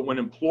 so that when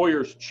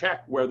employers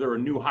check whether a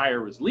new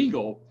hire is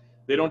legal,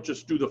 they don't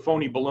just do the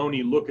phony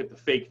baloney look at the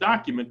fake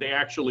document. They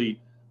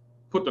actually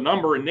put the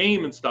number and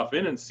name and stuff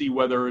in and see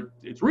whether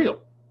it's real.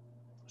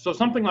 So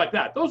something like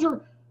that. Those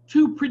are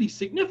two pretty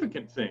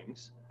significant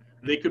things.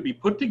 They could be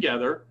put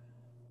together,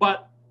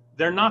 but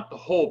they're not the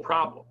whole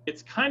problem.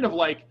 It's kind of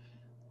like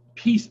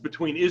peace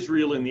between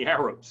Israel and the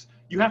Arabs.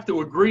 You have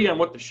to agree on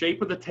what the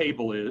shape of the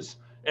table is,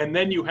 and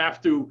then you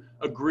have to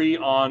agree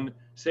on,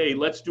 say,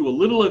 let's do a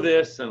little of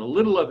this and a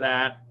little of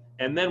that.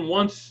 And then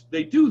once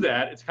they do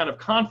that, it's kind of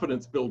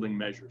confidence building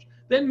measures.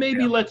 Then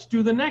maybe let's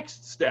do the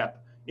next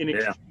step in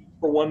exchange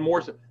for one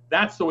more.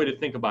 That's the way to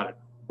think about it.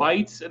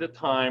 Bites at a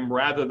time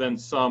rather than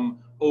some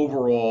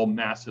overall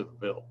massive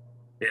bill.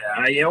 Yeah,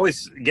 I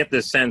always get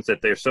this sense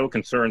that they're so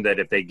concerned that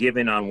if they give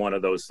in on one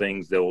of those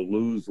things, they'll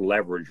lose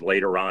leverage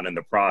later on in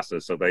the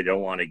process, so they don't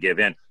want to give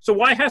in. So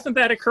why hasn't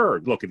that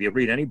occurred? Look, if you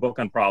read any book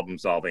on problem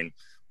solving,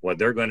 what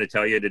they're going to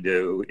tell you to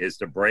do is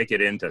to break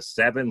it into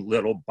 7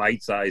 little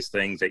bite-sized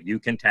things that you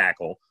can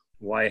tackle.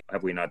 Why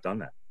have we not done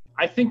that?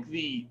 I think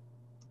the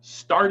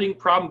starting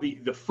problem,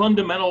 the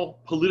fundamental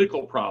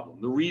political problem,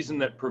 the reason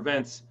that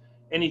prevents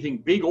anything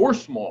big or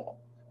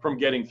small from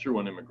getting through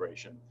on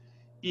immigration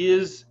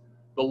is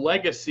the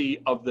legacy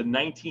of the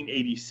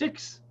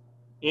 1986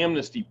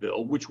 amnesty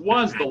bill, which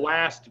was the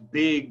last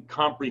big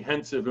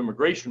comprehensive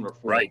immigration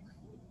reform. Right.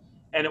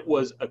 And it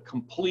was a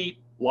complete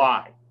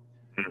lie.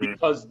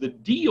 Because the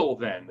deal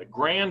then, the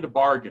grand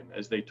bargain,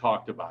 as they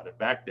talked about it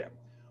back then,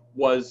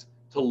 was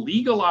to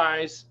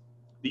legalize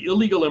the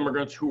illegal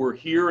immigrants who were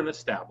here and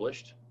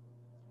established,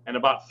 and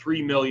about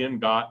 3 million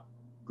got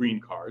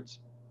green cards,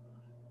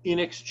 in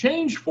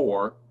exchange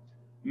for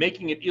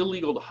making it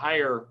illegal to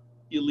hire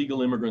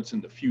illegal immigrants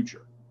in the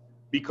future.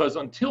 Because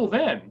until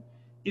then,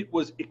 it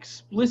was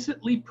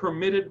explicitly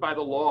permitted by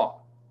the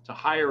law to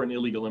hire an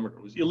illegal immigrant.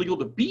 It was illegal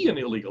to be an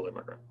illegal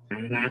immigrant.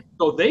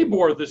 So they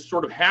bore this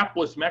sort of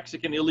hapless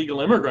Mexican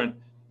illegal immigrant,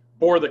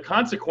 bore the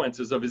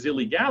consequences of his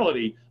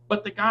illegality,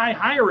 but the guy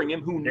hiring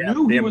him who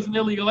knew he was an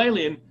illegal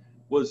alien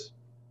was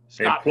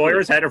scot-free.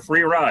 Employers had a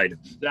free ride.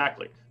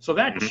 Exactly. So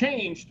that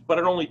changed, but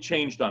it only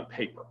changed on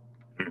paper.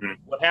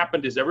 What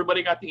happened is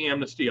everybody got the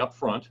amnesty up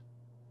front,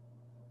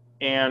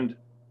 and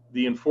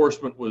the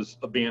enforcement was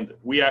abandoned.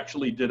 We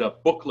actually did a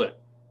booklet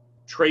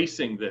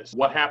tracing this.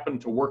 What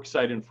happened to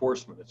worksite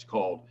enforcement, it's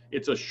called.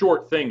 It's a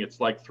short thing. It's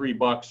like $3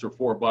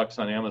 or $4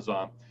 on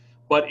Amazon.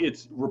 But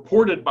it's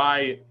reported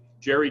by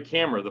Jerry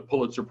Kammer, the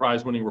Pulitzer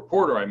Prize winning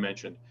reporter I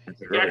mentioned.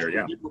 He actually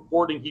did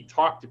reporting. He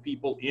talked to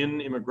people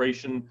in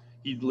immigration.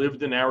 He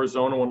lived in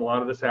Arizona when a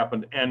lot of this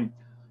happened. And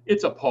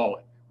it's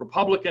appalling.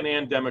 Republican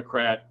and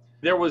Democrat.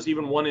 There was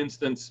even one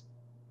instance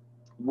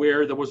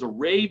where there was a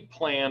raid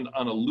planned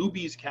on a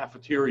Luby's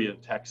cafeteria in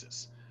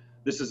Texas.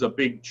 This is a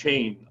big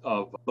chain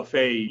of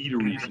buffet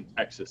eateries in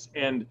Texas,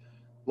 and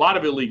a lot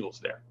of illegals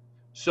there.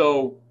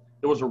 So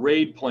there was a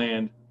raid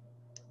planned.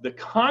 The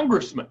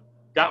congressman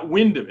got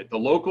wind of it, the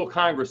local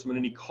congressman,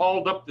 and he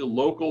called up the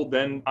local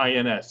then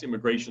INS,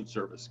 Immigration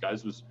Service,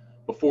 guys, was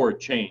before it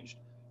changed,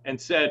 and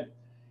said,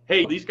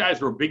 hey, these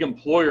guys are a big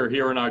employer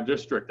here in our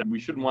district, and we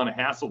shouldn't want to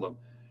hassle them.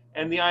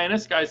 And the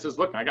INS guy says,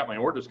 look, I got my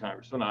orders,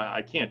 Congressman.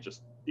 I can't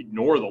just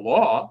ignore the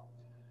law.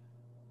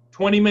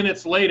 20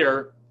 minutes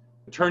later,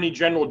 Attorney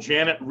General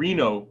Janet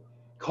Reno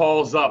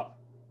calls up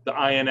the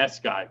INS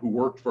guy who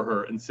worked for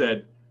her and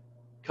said,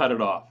 cut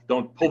it off.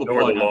 Don't pull the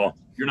plug on.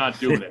 You're not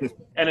doing it.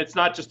 And it's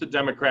not just a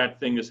Democrat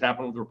thing. This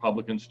happened with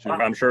Republicans too.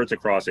 I'm sure it's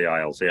across the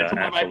aisles. Yeah,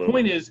 absolutely. My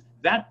point is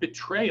that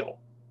betrayal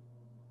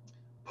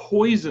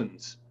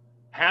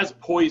has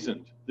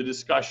poisoned the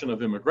discussion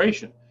of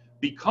immigration,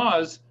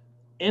 because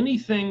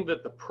anything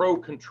that the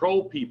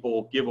pro-control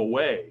people give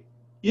away,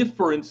 if,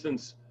 for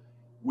instance,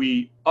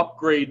 we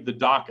upgrade the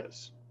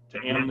DACAs to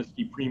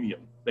amnesty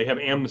premium, they have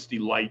amnesty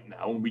light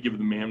now, and we give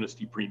them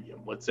amnesty premium.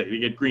 Let's say they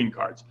get green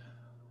cards.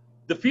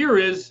 The fear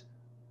is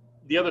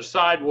the other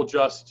side will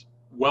just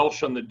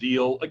welsh on the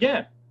deal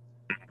again,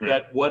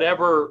 that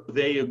whatever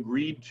they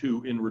agreed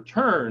to in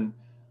return,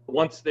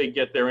 once they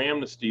get their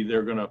amnesty,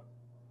 they're going to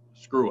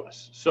screw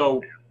us.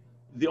 So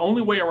the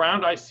only way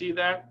around I see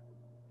that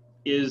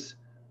is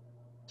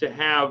to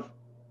have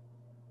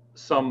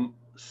some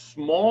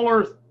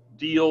smaller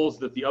deals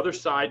that the other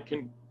side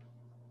can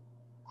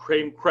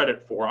claim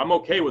credit for. I'm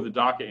okay with the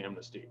DACA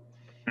amnesty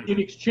in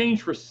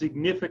exchange for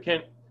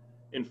significant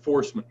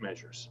enforcement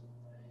measures.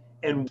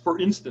 And for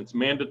instance,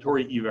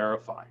 mandatory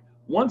E-Verify.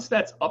 Once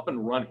that's up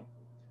and running,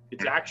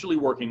 it's actually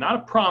working. Not a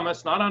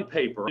promise, not on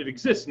paper. It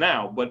exists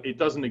now, but it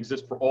doesn't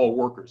exist for all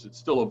workers. It's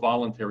still a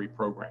voluntary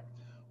program.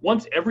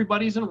 Once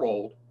everybody's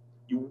enrolled,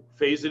 you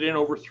phase it in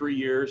over 3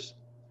 years,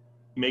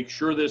 make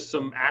sure there's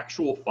some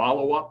actual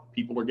follow-up.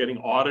 People are getting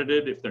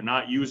audited. If they're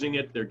not using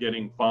it, they're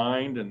getting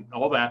fined and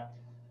all that.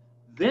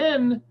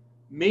 Then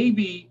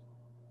maybe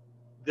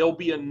there'll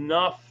be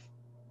enough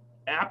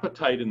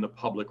appetite in the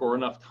public or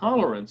enough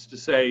tolerance to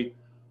say,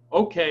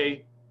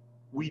 okay,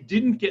 we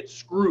didn't get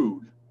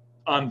screwed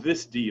on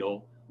this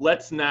deal.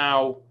 Let's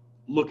now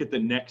look at the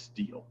next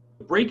deal.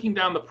 Breaking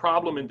down the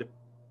problem into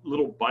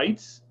little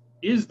bites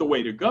is the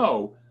way to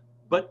go.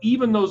 But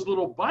even those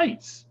little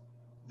bites,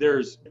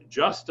 there's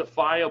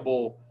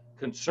justifiable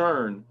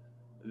concern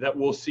that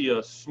we'll see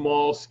a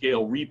small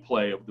scale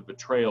replay of the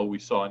betrayal we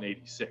saw in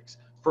 '86.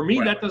 For me,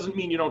 that doesn't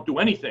mean you don't do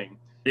anything.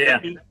 Yeah.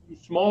 That means do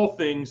small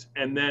things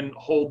and then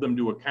hold them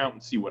to account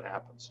and see what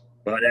happens.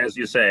 But as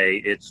you say,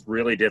 it's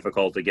really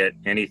difficult to get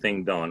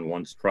anything done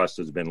once trust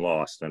has been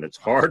lost, and it's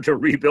hard to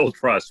rebuild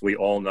trust. We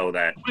all know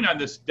that. The point on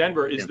this,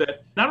 Denver, is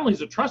that not only has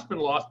the trust been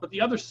lost, but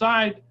the other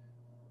side,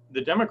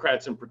 the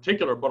Democrats in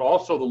particular, but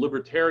also the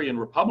Libertarian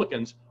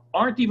Republicans,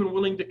 aren't even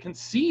willing to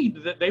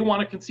concede that they want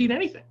to concede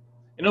anything.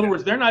 In other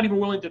words, they're not even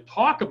willing to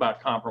talk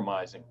about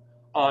compromising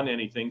on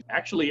anything.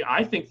 Actually,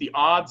 I think the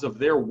odds of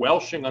their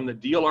welshing on the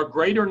deal are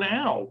greater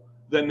now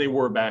than they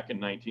were back in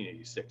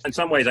 1986. In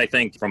some ways, I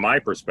think, from my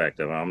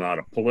perspective, I'm not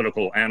a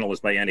political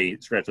analyst by any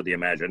stretch of the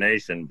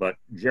imagination, but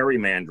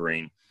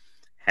gerrymandering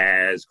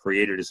has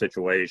created a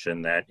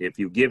situation that if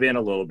you give in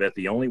a little bit,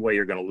 the only way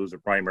you're going to lose a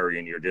primary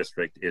in your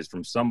district is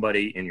from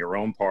somebody in your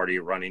own party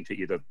running to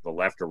either the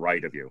left or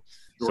right of you.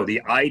 Sure. So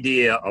the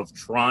idea of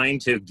trying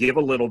to give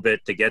a little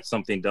bit to get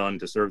something done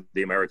to serve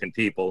the American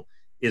people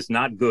is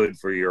not good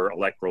for your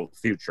electoral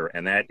future.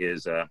 And that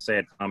is a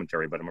sad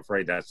commentary, but I'm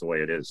afraid that's the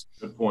way it is.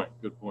 Good point.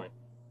 Good point.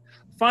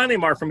 Finally,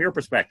 Mark, from your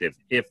perspective,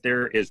 if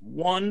there is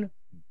one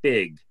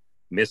big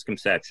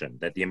misconception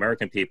that the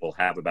American people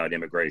have about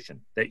immigration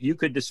that you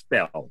could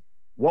dispel,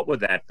 what would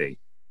that be?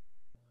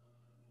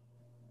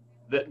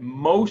 That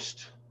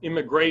most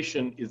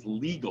immigration is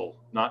legal,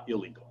 not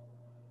illegal.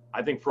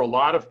 I think for a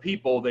lot of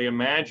people, they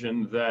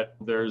imagine that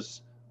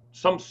there's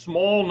some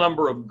small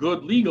number of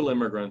good legal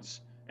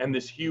immigrants and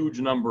this huge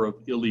number of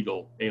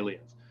illegal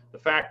aliens. The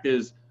fact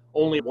is,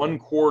 only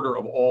 1/4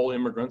 of all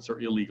immigrants are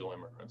illegal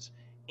immigrants.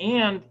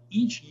 And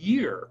each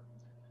year,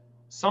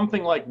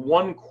 something like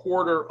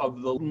 1/4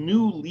 of the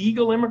new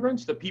legal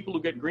immigrants, the people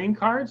who get green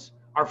cards,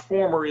 are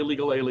former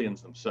illegal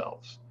aliens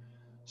themselves.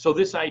 So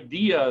this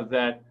idea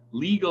that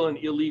legal and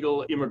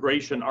illegal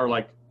immigration are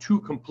like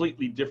two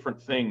completely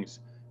different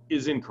things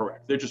is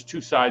incorrect. They're just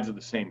two sides of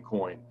the same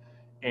coin.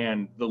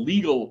 And the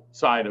legal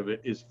side of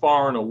it is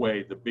far and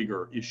away the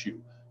bigger issue.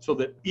 So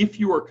that if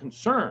you are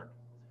concerned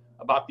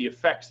about the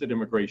effects that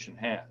immigration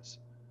has,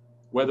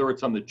 whether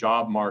it's on the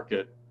job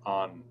market,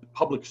 on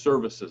public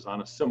services,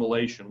 on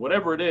assimilation,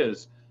 whatever it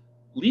is,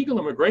 legal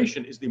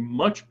immigration is the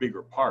much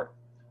bigger part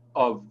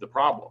of the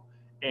problem.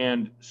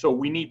 And so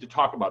we need to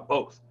talk about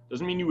both.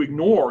 Doesn't mean you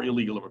ignore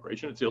illegal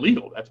immigration. It's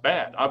illegal. That's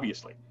bad,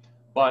 obviously.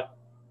 But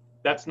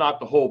that's not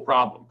the whole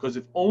problem. Because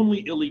if only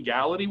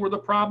illegality were the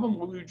problem,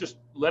 we would just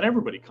let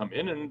everybody come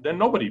in and then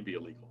nobody'd be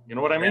illegal. You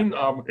know what I mean?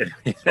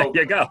 There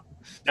you go.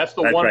 That's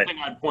the one thing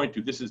I'd point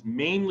to. This is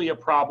mainly a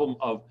problem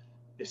of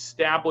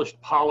established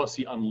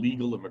policy on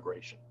legal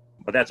immigration.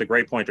 But that's a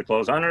great point to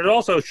close on. And it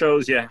also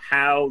shows you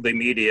how the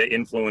media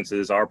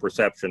influences our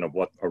perception of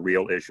what a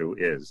real issue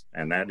is.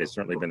 And that has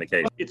certainly been the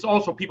case. It's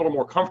also people are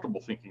more comfortable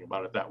thinking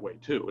about it that way,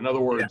 too. In other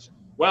words,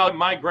 well,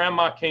 my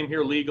grandma came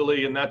here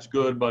legally and that's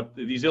good, but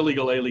these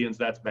illegal aliens,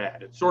 that's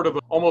bad. It's sort of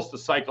almost a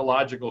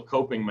psychological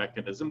coping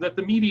mechanism that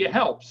the media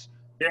helps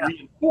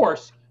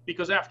reinforce,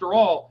 because after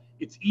all,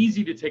 it's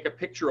easy to take a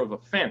picture of a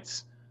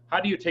fence. How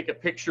do you take a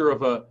picture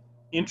of an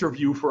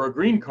interview for a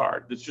green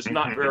card? That's just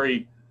not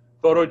very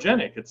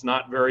photogenic. It's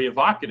not very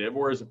evocative,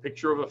 whereas a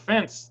picture of a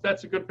fence,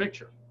 that's a good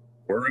picture.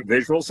 We're a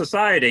visual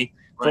society.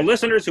 Right. For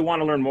listeners who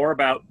want to learn more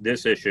about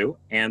this issue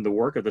and the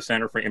work of the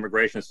Center for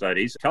Immigration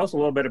Studies, tell us a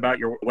little bit about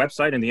your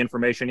website and the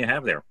information you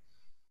have there.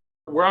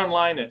 We're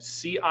online at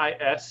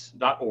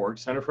CIS.org,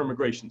 Center for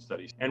Immigration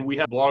Studies, and we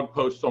have blog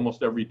posts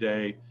almost every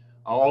day.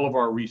 All of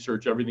our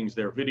research, everything's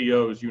there,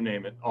 videos, you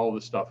name it, all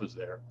the stuff is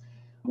there.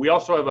 We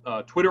also have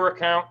a Twitter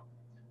account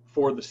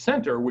for the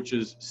center, which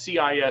is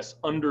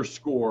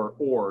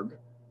CIS_org,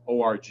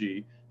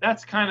 O-R-G.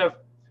 That's kind of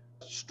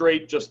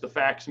straight, just the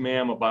facts,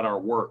 ma'am, about our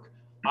work.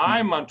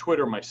 I'm on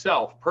Twitter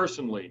myself,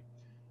 personally,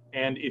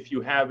 and if you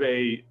have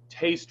a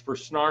taste for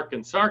snark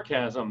and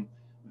sarcasm,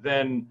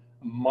 then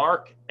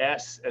Mark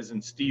S, as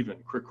in Stephen,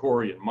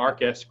 Krikorian,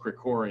 Mark S.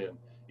 Krikorian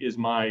is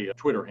my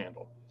Twitter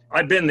handle.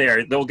 I've been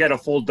there. They'll get a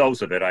full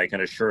dose of it, I can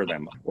assure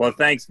them. Well,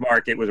 thanks,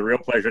 Mark. It was a real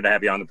pleasure to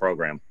have you on the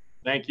program.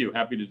 Thank you.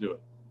 Happy to do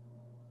it.